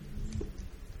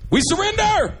 We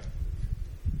surrender.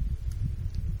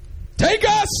 Take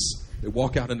us. They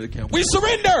walk out into the camp. We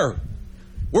surrender.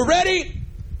 We're ready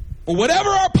for whatever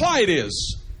our plight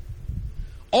is.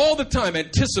 all the time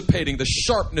anticipating the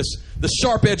sharp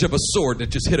edge of a sword that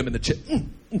just hit him in the chest.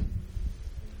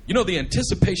 You know, the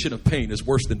anticipation of pain is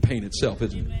worse than pain itself,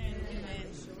 isn't it?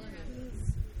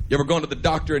 You ever gone to the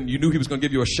doctor and you knew he was going to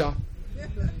give you a shot?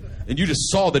 And you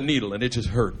just saw the needle and it just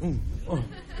hurt.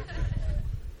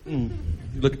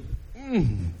 Looking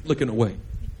away.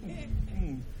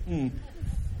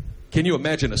 Can you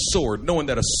imagine a sword, knowing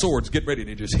that a sword's getting ready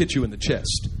to just hit you in the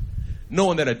chest?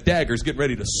 Knowing that a dagger's getting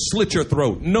ready to slit your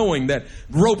throat, knowing that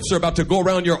ropes are about to go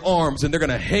around your arms and they're going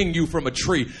to hang you from a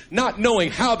tree, not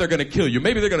knowing how they're going to kill you.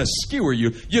 Maybe they're going to skewer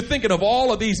you. You're thinking of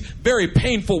all of these very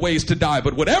painful ways to die,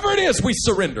 but whatever it is, we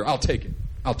surrender. I'll take it.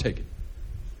 I'll take it.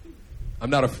 I'm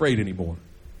not afraid anymore.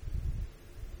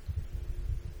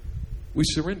 We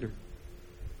surrender.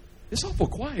 It's awful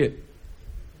quiet.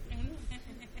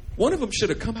 One of them should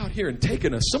have come out here and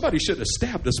taken us. Somebody should have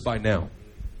stabbed us by now.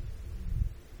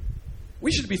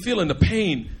 We should be feeling the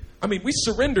pain. I mean, we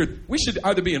surrendered. We should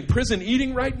either be in prison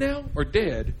eating right now or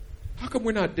dead. How come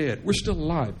we're not dead? We're still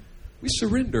alive. We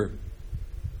surrender.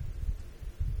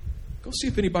 Go see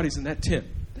if anybody's in that tent.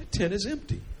 That tent is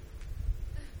empty.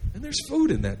 And there's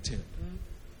food in that tent.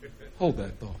 Hold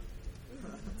that thought.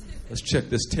 Let's check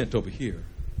this tent over here.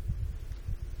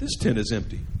 This tent is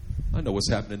empty. I know what's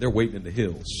happening. They're waiting in the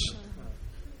hills.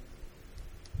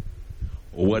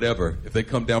 Or whatever. If they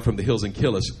come down from the hills and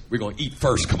kill us, we're going to eat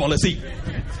first. Come on, let's eat.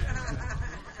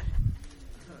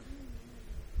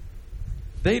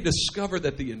 They discovered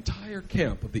that the entire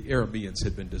camp of the Arameans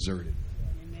had been deserted.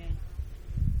 Amen.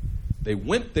 They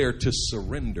went there to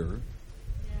surrender.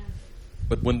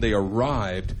 But when they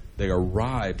arrived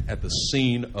at the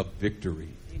scene of victory.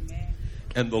 Amen.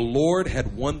 And the Lord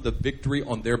had won the victory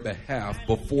on their behalf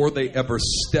before they ever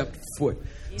stepped foot.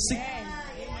 See,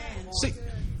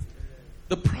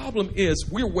 the problem is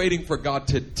we're waiting for God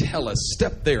to tell us,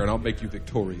 step there and I'll make you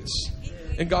victorious.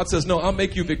 And God says, no, I'll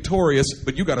make you victorious,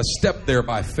 but you got to step there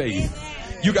by faith.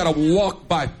 You got to walk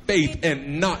by faith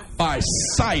and not by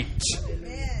sight.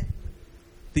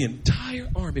 The entire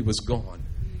army was gone.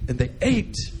 And they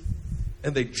ate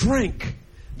and they drank.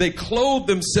 They clothed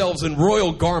themselves in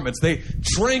royal garments. They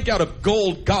drank out of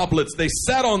gold goblets. They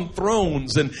sat on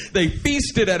thrones and they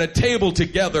feasted at a table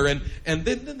together. And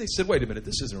then they said, wait a minute,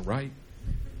 this isn't right.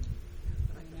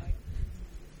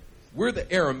 We're the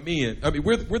Aramean. I mean,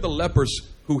 we're the lepers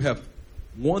who have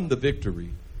won the victory,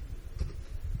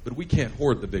 but we can't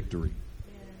hoard the victory.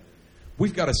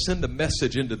 We've got to send a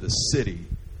message into the city,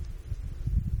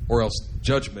 or else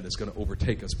judgment is going to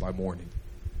overtake us by morning.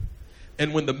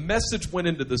 And when the message went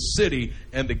into the city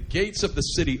and the gates of the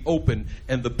city opened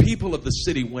and the people of the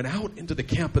city went out into the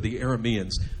camp of the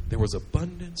Arameans, there was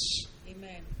abundance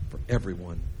for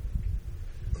everyone.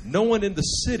 No one in the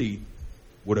city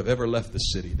would have ever left the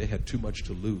city. They had too much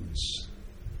to lose.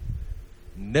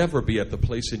 Never be at the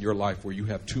place in your life where you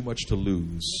have too much to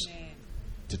lose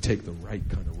to take the right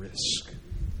kind of risk.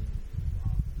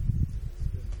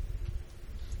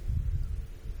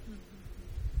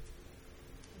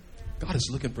 God is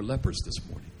looking for lepers this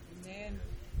morning. Amen.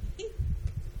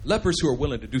 Lepers who are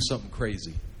willing to do something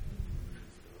crazy.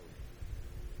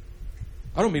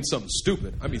 I don't mean something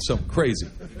stupid. I mean something crazy.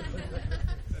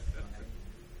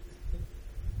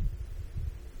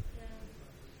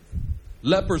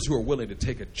 Lepers who are willing to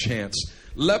take a chance.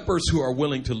 Lepers who are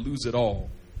willing to lose it all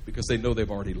because they know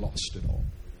they've already lost it all.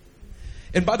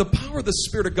 And by the power of the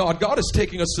Spirit of God, God is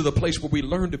taking us to the place where we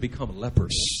learn to become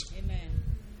lepers. Amen.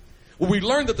 Where we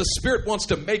learn that the Spirit wants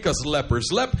to make us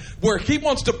lepers. Where He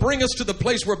wants to bring us to the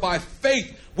place where by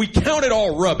faith we count it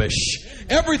all rubbish.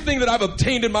 Everything that I've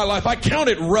obtained in my life, I count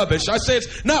it rubbish. I say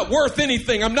it's not worth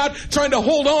anything. I'm not trying to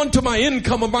hold on to my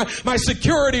income or my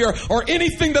security or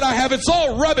anything that I have. It's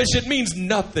all rubbish. It means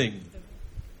nothing.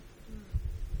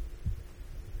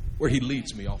 Where He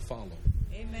leads me, I'll follow.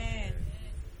 Amen.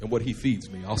 And what He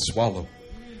feeds me, I'll swallow.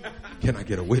 Can I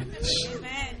get a witness?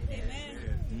 Amen. Amen.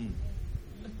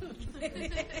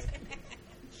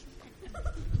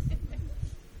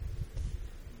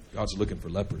 God's looking for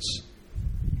lepers.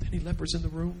 Any lepers in the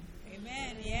room?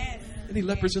 Amen. Yes. Any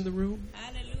lepers in the room?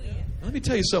 Hallelujah. Let me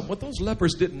tell you something. What those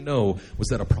lepers didn't know was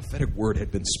that a prophetic word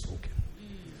had been spoken.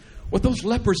 What those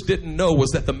lepers didn't know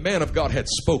was that the man of God had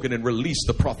spoken and released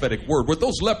the prophetic word. What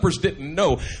those lepers didn't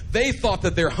know, they thought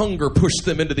that their hunger pushed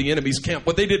them into the enemy's camp.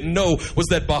 What they didn't know was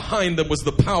that behind them was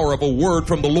the power of a word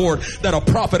from the Lord, that a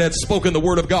prophet had spoken the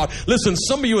word of God. Listen,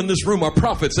 some of you in this room are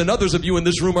prophets and others of you in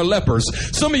this room are lepers.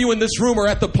 Some of you in this room are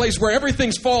at the place where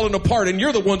everything's falling apart and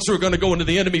you're the ones who are going to go into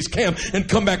the enemy's camp and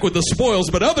come back with the spoils.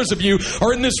 But others of you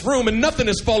are in this room and nothing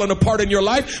is falling apart in your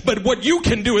life. But what you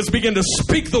can do is begin to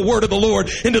speak the word of the Lord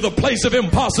into the place of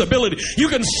impossibility. You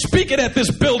can speak it at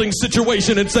this building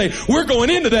situation and say, we're going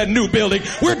into that new building.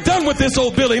 We're done with this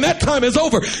old building. That time is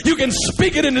over. You can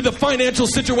speak it into the financial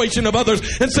situation of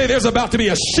others and say there's about to be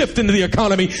a shift into the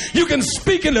economy. You can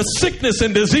speak into sickness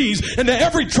and disease, into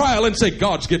every trial, and say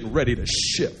God's getting ready to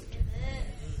shift.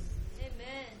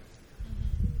 Amen.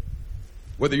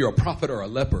 Whether you're a prophet or a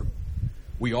leper,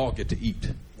 we all get to eat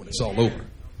when it's all over.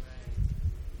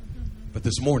 But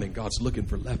this morning, God's looking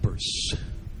for lepers.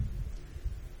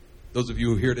 Those of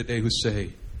you who are here today who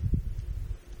say,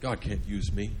 God can't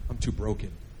use me. I'm too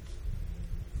broken.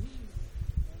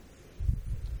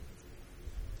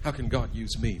 How can God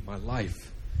use me? My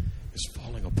life is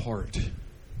falling apart.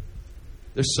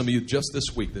 There's some of you just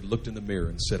this week that looked in the mirror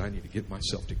and said, I need to get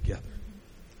myself together.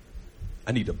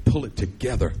 I need to pull it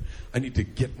together. I need to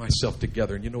get myself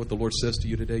together. And you know what the Lord says to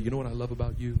you today? You know what I love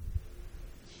about you?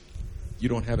 You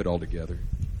don't have it all together.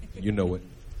 You know it.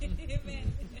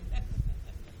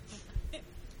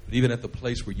 But even at the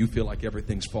place where you feel like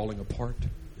everything's falling apart,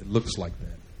 it looks like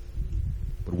that.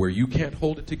 But where you can't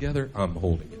hold it together, I'm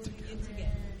holding it together.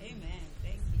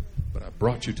 But I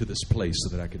brought you to this place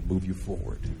so that I can move you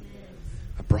forward.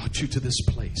 I brought you to this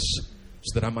place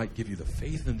so that I might give you the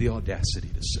faith and the audacity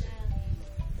to say,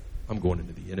 I'm going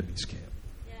into the enemy's camp.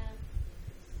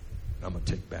 And I'm going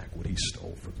to take back what he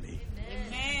stole from me.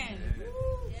 Amen.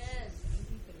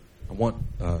 I want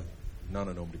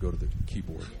Nananome to go to the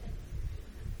keyboard.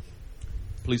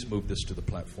 Please move this to the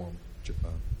platform,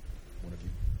 one of you.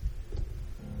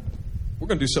 We're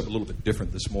going to do something a little bit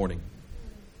different this morning.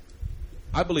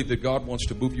 I believe that God wants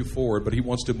to move you forward, but he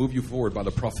wants to move you forward by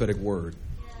the prophetic word.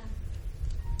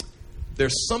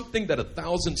 There's something that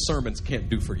 1,000 sermons can't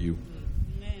do for you.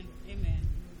 Amen.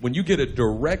 When you get a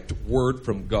direct word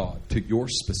from God to your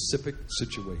specific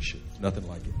situation, nothing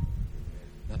like it.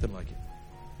 Nothing like it.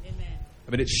 Amen.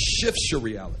 I mean, it shifts your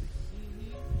reality.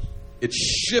 It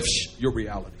shifts your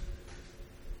reality.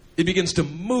 It begins to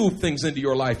move things into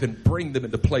your life and bring them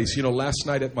into place. You know, last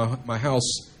night at my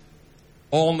house,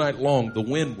 all night long, the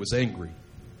wind was angry.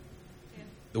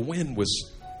 The wind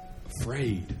was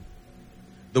afraid.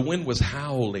 The wind was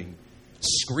howling,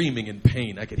 screaming in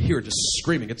pain. I could hear it just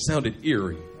screaming. It sounded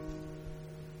eerie.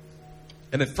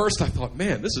 And at first I thought,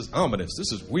 man, this is ominous.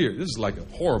 This is weird. This is like a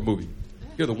horror movie.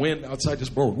 Hear the wind outside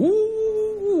just blowing.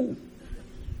 Woo!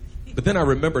 But then I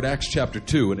remembered Acts chapter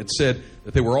 2, and it said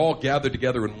that they were all gathered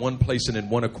together in one place and in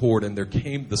one accord, and there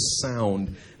came the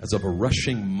sound as of a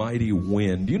rushing mighty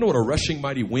wind. Do you know what a rushing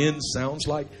mighty wind sounds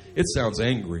like? It sounds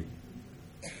angry.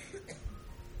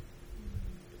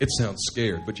 It sounds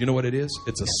scared. But you know what it is?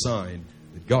 It's a sign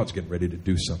that God's getting ready to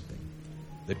do something.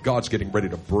 That God's getting ready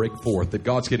to break forth. That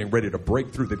God's getting ready to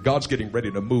break through. That God's getting ready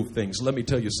to move things. Let me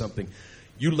tell you something.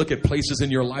 You look at places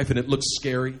in your life and it looks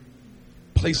scary.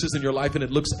 Places in your life and it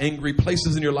looks angry.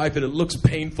 Places in your life and it looks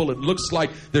painful. It looks like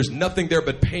there's nothing there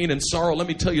but pain and sorrow. Let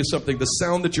me tell you something. The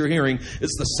sound that you're hearing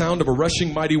is the sound of a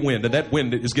rushing mighty wind. And that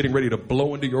wind is getting ready to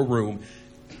blow into your room.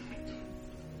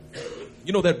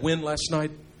 You know that wind last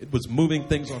night? It was moving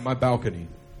things on my balcony.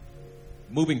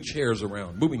 Moving chairs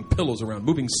around. Moving pillows around.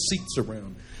 Moving seats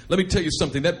around. Let me tell you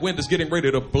something. That wind is getting ready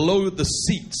to blow the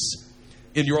seats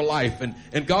in your life,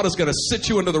 and God is going to sit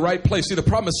you into the right place. See, the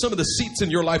problem is some of the seats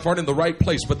in your life aren't in the right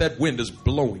place, but that wind is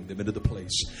blowing them into the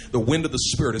place. The wind of the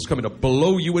Spirit is coming to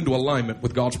blow you into alignment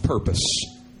with God's purpose.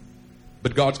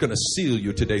 But God's going to seal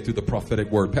you today through the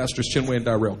prophetic word. Pastors Chinway and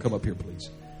Dyrell, come up here, please.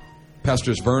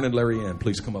 Pastors Vern and Larry Ann,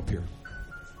 please come up here.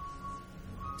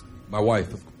 My wife,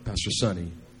 Pastor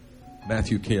Sonny,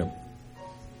 Matthew Kim.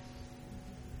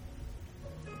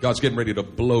 God's getting ready to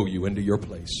blow you into your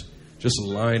place. Just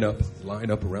line up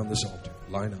around this altar.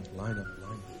 Line up.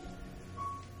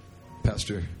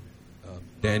 Pastor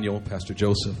Daniel, Pastor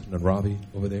Joseph, and Ravi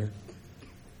over there.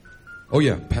 Oh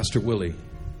yeah, Pastor Willie.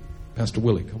 Pastor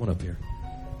Willie, come on up here.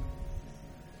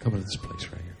 Come to this place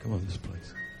right here. Come on to this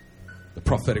place. The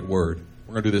prophetic word.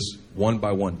 We're going to do this one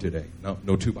by one today.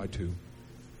 No 2 by 2.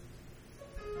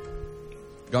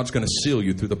 God's going to seal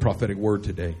you through the prophetic word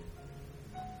today.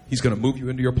 He's going to move you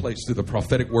into your place through the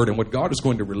prophetic word. And what God is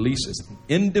going to release is an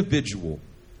individual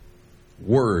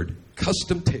word,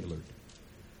 custom tailored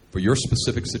for your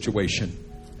specific situation.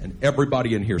 And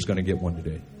everybody in here is going to get one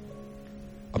today.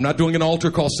 I'm not doing an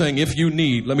altar call saying, if you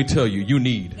need, let me tell you, you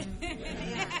need.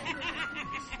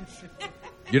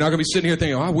 You're not going to be sitting here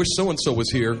thinking, oh, I wish so-and-so was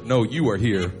here. No, you are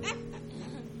here.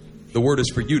 The word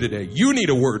is for you today. You need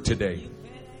a word today.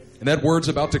 And that word's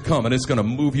about to come, and it's going to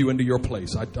move you into your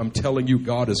place. I'm telling you,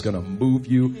 God is going to move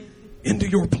you into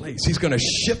your place. He's going to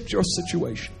shift your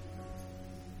situation.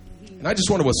 And I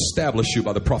just want to establish you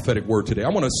by the prophetic word today. I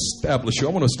want to establish you.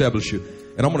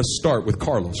 And I'm going to start with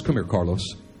Carlos. Come here, Carlos.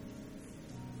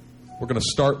 We're going to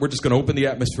start. We're just going to open the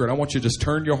atmosphere. And I want you to just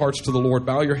turn your hearts to the Lord.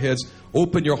 Bow your heads.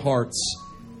 Open your hearts.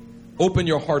 Open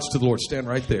your hearts to the Lord. Stand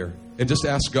right there. And just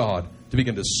ask God to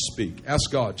begin to speak.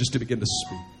 Ask God just to begin to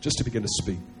speak. Just to begin to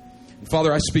speak. And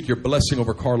Father, I speak your blessing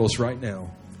over Carlos right now.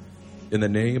 In the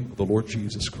name of the Lord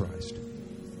Jesus Christ.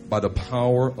 By the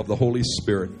power of the Holy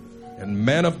Spirit. And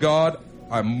man of God,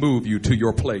 I move you to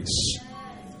your place.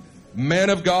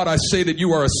 Man of God, I say that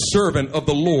you are a servant of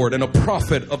the Lord and a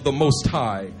prophet of the Most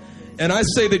High. And I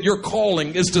say that your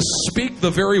calling is to speak the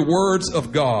very words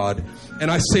of God. And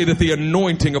I say that the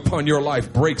anointing upon your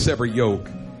life breaks every yoke.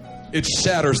 It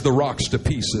shatters the rocks to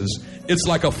pieces. It's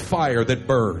like a fire that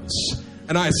burns.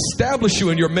 And I establish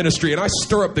you in your ministry, and I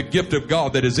stir up the gift of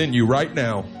God that is in you right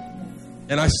now.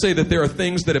 And I say that there are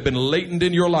things that have been latent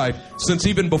in your life since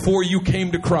even before you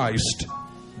came to Christ.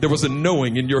 There was a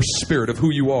knowing in your spirit of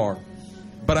who you are.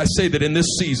 But I say that in this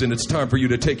season, it's time for you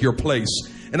to take your place.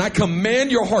 And I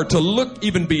command your heart to look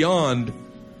even beyond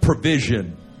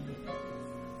provision.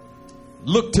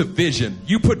 Look to vision.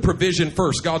 You put provision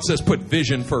first. God says put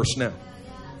vision first now.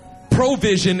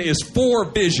 Provision is for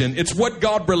vision. It's what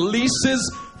God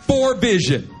releases for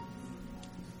vision.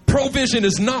 Provision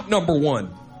is not number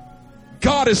one.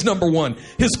 God is number one.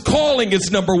 His calling is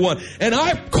number one. And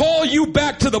I call you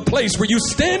back to the place where you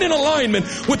stand in alignment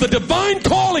with the divine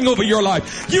calling over your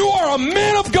life. You are a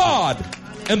man of God.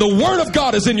 And the word of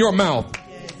God is in your mouth.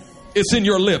 It's in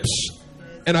your lips.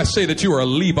 And I say that you are a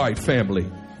Levite family.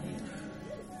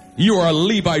 You are a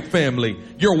Levite family.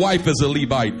 Your wife is a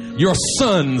Levite. Your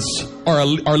sons are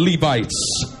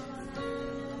Levites.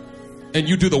 And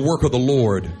you do the work of the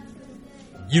Lord.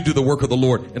 You do the work of the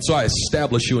Lord. And so I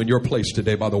establish you in your place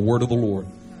today by the word of the Lord,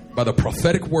 by the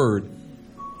prophetic word.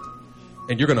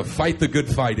 And you're going to fight the good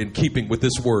fight in keeping with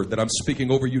this word that I'm speaking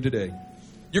over you today.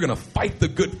 You're going to fight the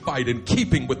good fight in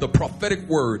keeping with the prophetic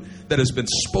word that has been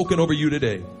spoken over you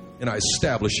today. And I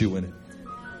establish you in it.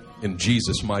 In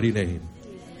Jesus' mighty name.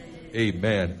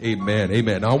 Amen. Amen.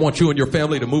 Amen. Now I want you and your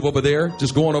family to move over there.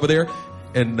 Just go on over there.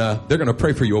 And they're going to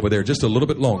pray for you over there just a little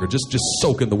bit longer. Just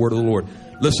soak in the word of the Lord.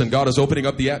 Listen, God is opening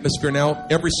up the atmosphere now.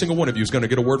 Every single one of you is going to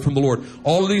get a word from the Lord.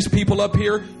 All of these people up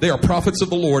here, they are prophets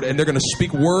of the Lord, and they're going to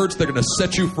speak words. They're going to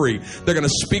set you free. They're going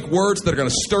to speak words that are going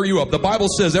to stir you up. The Bible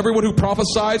says everyone who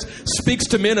prophesies speaks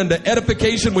to men unto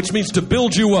edification, which means to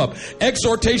build you up.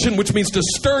 Exhortation, which means to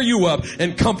stir you up.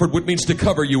 And comfort, which means to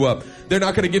cover you up. They're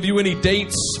not going to give you any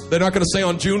dates. They're not going to say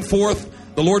on June 4th,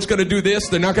 the Lord's going to do this.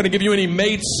 They're not going to give you any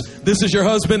mates. This is your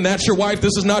husband. That's your wife.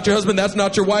 This is not your husband. That's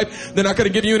not your wife. They're not going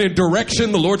to give you any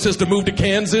direction. The Lord says to move to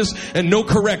Kansas and no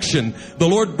correction. The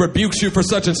Lord rebukes you for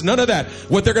such and none of that.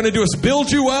 What they're going to do is build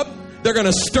you up. They're going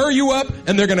to stir you up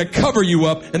and they're going to cover you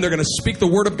up and they're going to speak the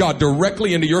word of God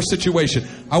directly into your situation.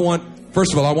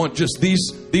 First of all, I want just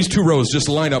these two rows just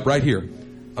line up right here.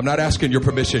 I'm not asking your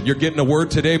permission. You're getting a word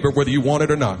today, but whether you want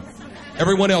it or not.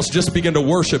 Everyone else, just begin to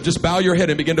worship. Just bow your head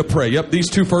and begin to pray. Yep, these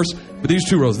two first. But these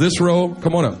two rows. This row,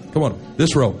 come on up. Come on up.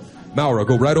 This row. Maura,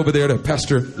 go right over there to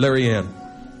Pastor Larry Ann.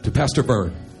 To Pastor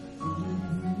Byrne.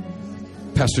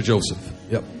 Pastor Joseph.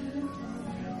 Yep.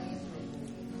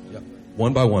 Yep.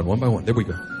 One by one. There we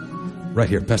go. Right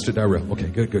here. Pastor Darrell. Okay,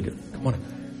 good. Come on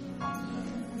up.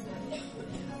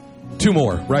 Two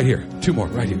more. Right here. Two more.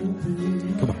 Right here.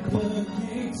 Come on.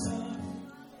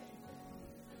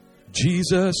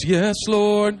 Jesus, yes,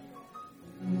 Lord.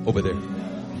 Over there.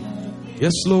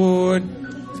 Yes, Lord.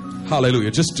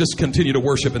 Hallelujah. Just continue to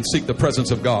worship and seek the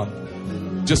presence of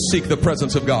God. Just seek the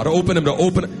presence of God.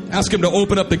 Ask him to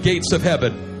open up the gates of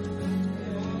heaven.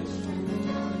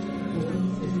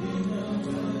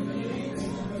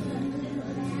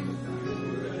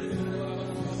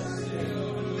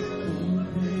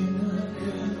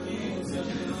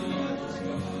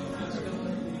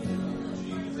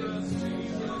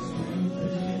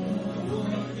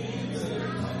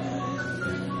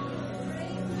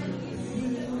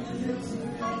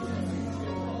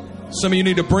 Some of you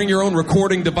need to bring your own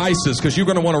recording devices because you're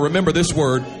going to want to remember this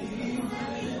word.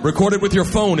 Record it with your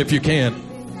phone if you can.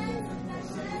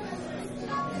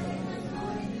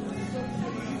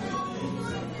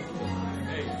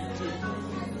 Hey, you too.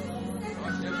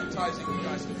 I'm advertising you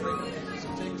guys to pray for me. So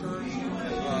take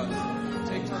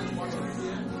turns watching the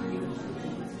video.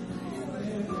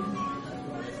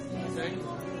 Okay?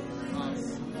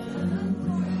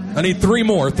 I need three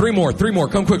more.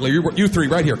 Come quickly. You three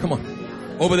right here. Come on.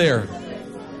 Over there.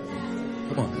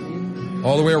 Come on.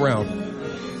 All the way around.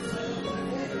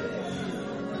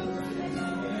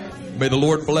 May the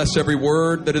Lord bless every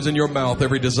word that is in your mouth,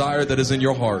 every desire that is in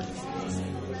your heart.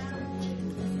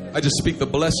 I just speak the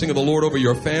blessing of the Lord over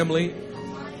your family,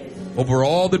 over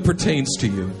all that pertains to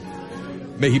you.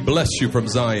 May He bless you from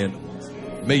Zion.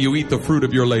 May you eat the fruit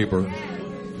of your labor.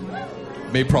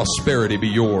 May prosperity be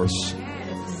yours.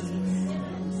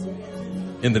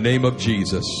 In the name of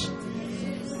Jesus.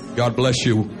 God bless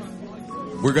you.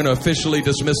 We're going to officially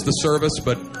dismiss the service,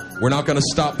 but we're not going to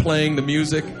stop playing the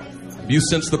music. If you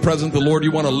sense the presence of the Lord,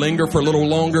 you want to linger for a little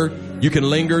longer, you can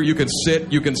linger, you can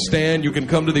sit, you can stand, you can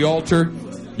come to the altar,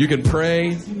 you can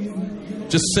pray.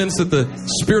 Just sense that the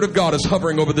Spirit of God is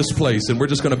hovering over this place, and we're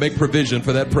just going to make provision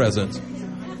for that presence.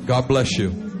 God bless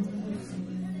you.